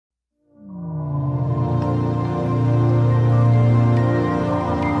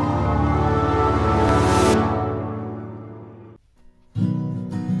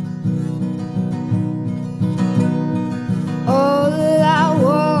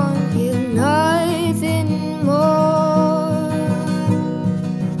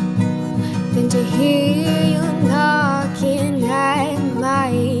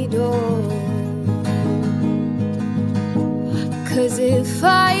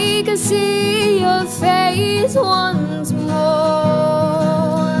I could see your face once more,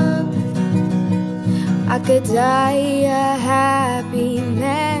 I could die a happy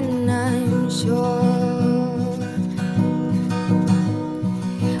man, I'm sure.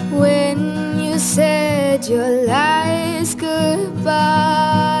 When you said your last goodbyes,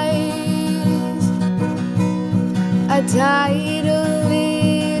 I died a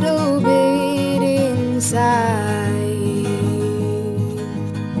little bit inside.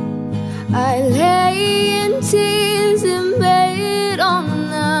 I lay in tears in bed all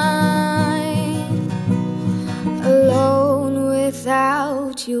night, alone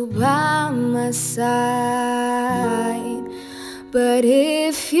without you by my side. But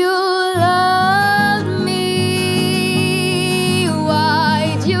if you loved me,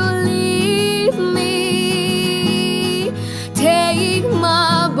 why'd you leave me? Take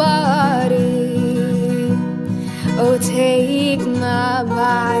my body, oh take my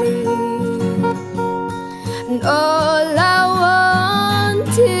body. And all I want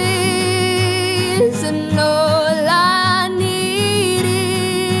is, and all I need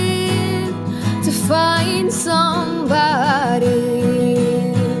is to find somebody.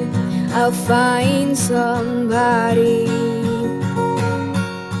 I'll find somebody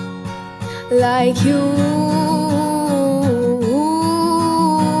like you,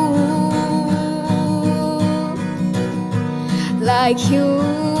 like you.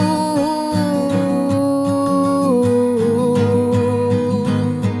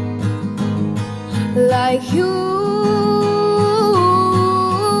 Like you,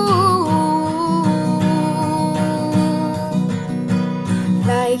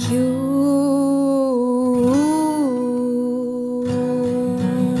 like you.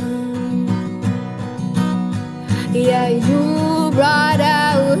 Yeah, you brought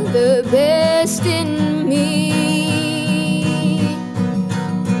out the best in me,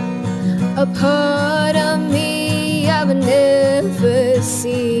 a part of me I've never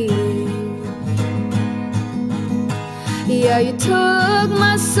seen. Yeah, you took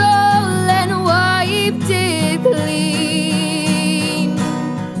my soul and wiped it clean.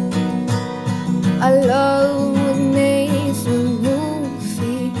 Our love was made for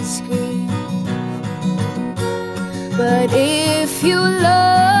movie screen. But if you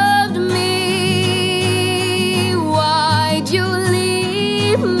loved me, why'd you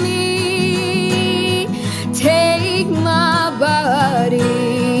leave me? Take my body,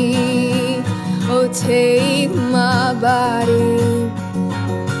 oh take my body.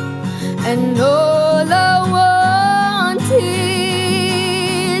 And all I want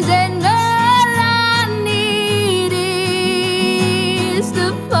is, and all I need is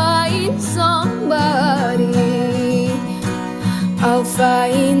to find somebody. I'll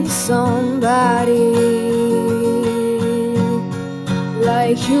find somebody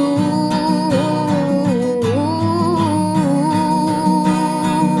like you,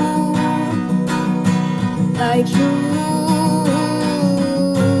 like you,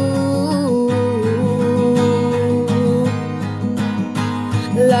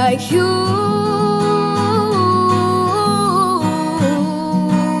 like you,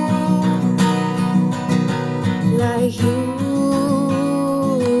 like you.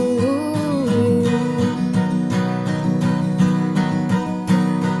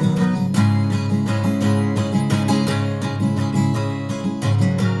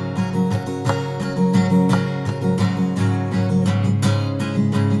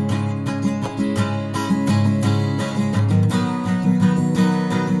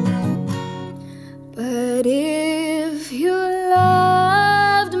 But if you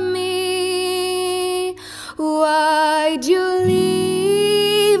loved me, why'd you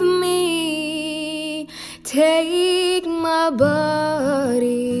leave me? Take my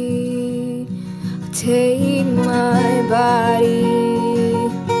body, take my body.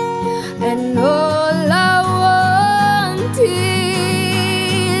 And all I want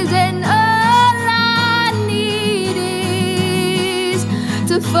is, and all I need is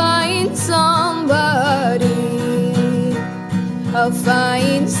to find somebody. I'll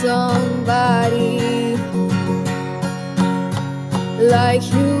find somebody like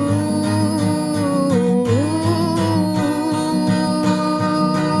you,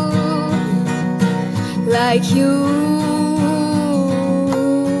 like you,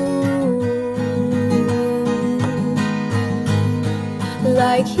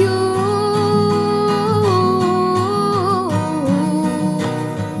 like you.